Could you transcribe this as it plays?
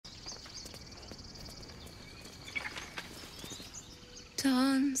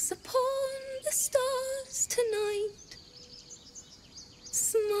Dance upon the stars tonight.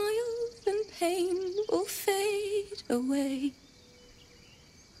 Smile and pain will fade away.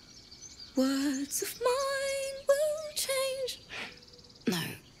 Words of mine will change. No.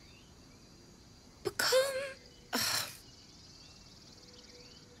 Become.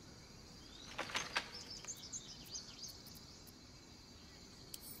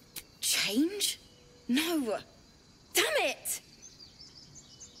 Change? No. Damn it!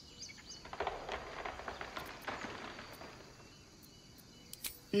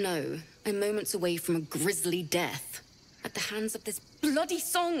 No, I'm moments away from a grisly death. At the hands of this bloody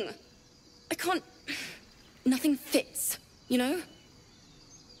song. I can't... Nothing fits, you know?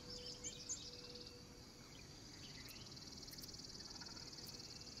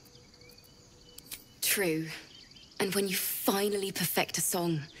 True. And when you finally perfect a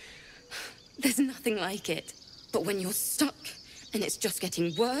song, there's nothing like it. But when you're stuck, and it's just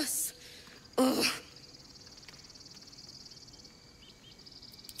getting worse, ugh.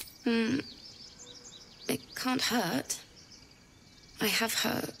 It can't hurt. I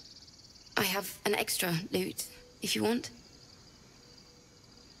have an extra lute, if you want.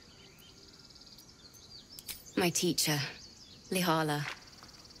 My teacher, Lihala.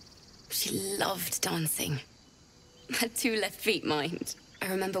 She loved dancing. Had 2 left feet, mind. I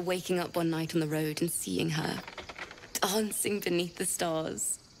remember waking up one night on the road and seeing her, dancing beneath the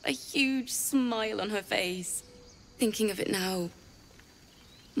stars. A huge smile on her face. Thinking of it now,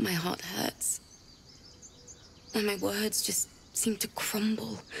 my heart hurts. And my words just seem to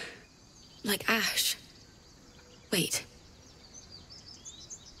crumble, like ash. Wait.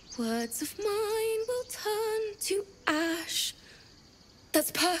 Words of mine will turn to ash. That's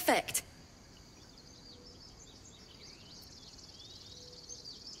perfect!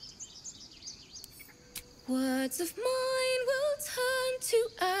 Words of mine will turn to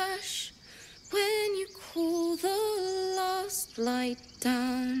ash when you cool the last light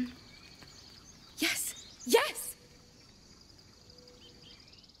down. Yes! Yes!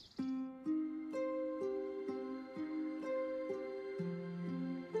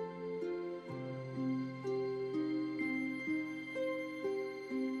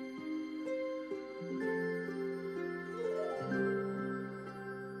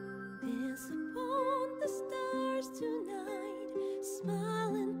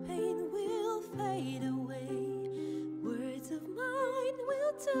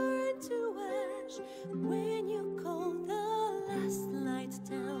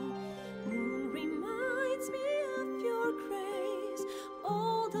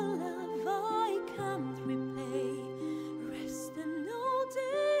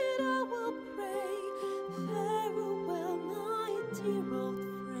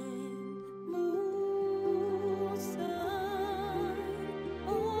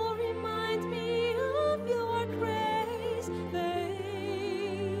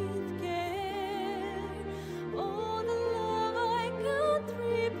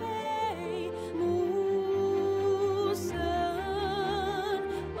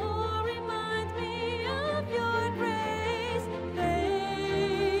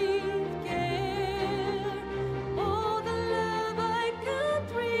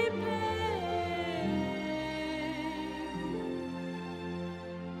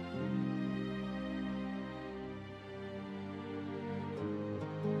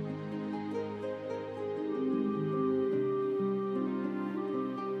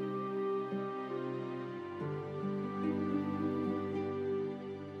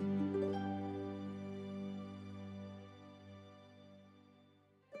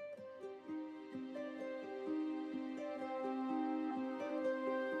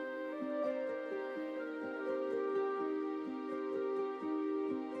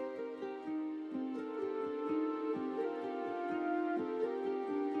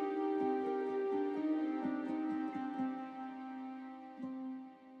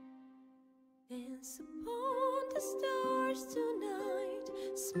 Dance upon the stars tonight.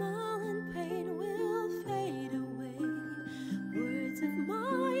 Smile and pain will fade away. Words of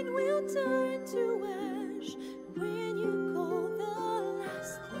mine will turn to ash when you call the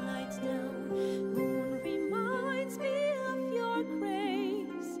last light down. Moon reminds me of your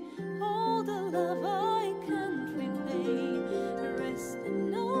grace. All the love I can't repay. Rest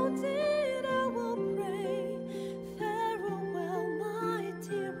and know that I will pray. Farewell, my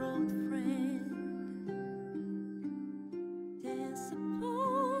dear old friend. Dance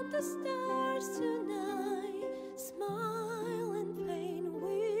upon the stars tonight. Smile and pain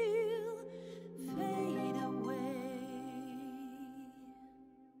will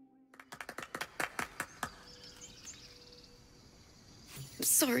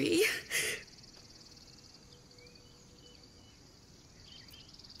sorry.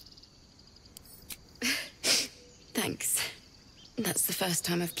 Thanks. That's the first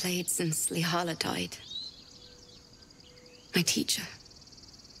time I've played since Lihala died. My teacher.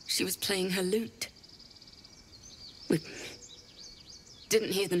 She was playing her lute. We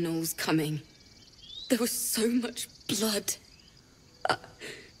didn't hear the gnolls coming. There was so much blood. I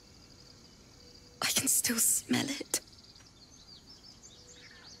can still smell it.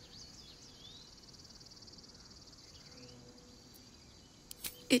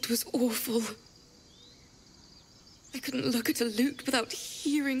 It was awful. I couldn't look at a lute without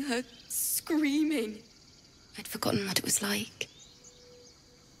hearing her screaming. I'd forgotten what it was like.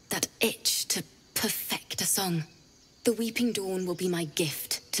 That itch to perfect a song. The Weeping Dawn will be my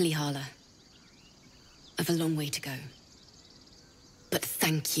gift to Lihala. I've a long way to go. But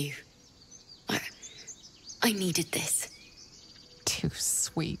thank you. I needed this. Too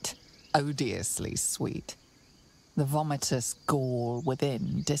sweet. Odiously sweet. The vomitous gall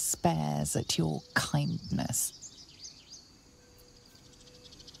within despairs at your kindness.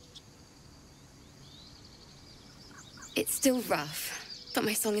 It's still rough, but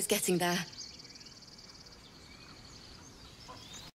my song is getting there.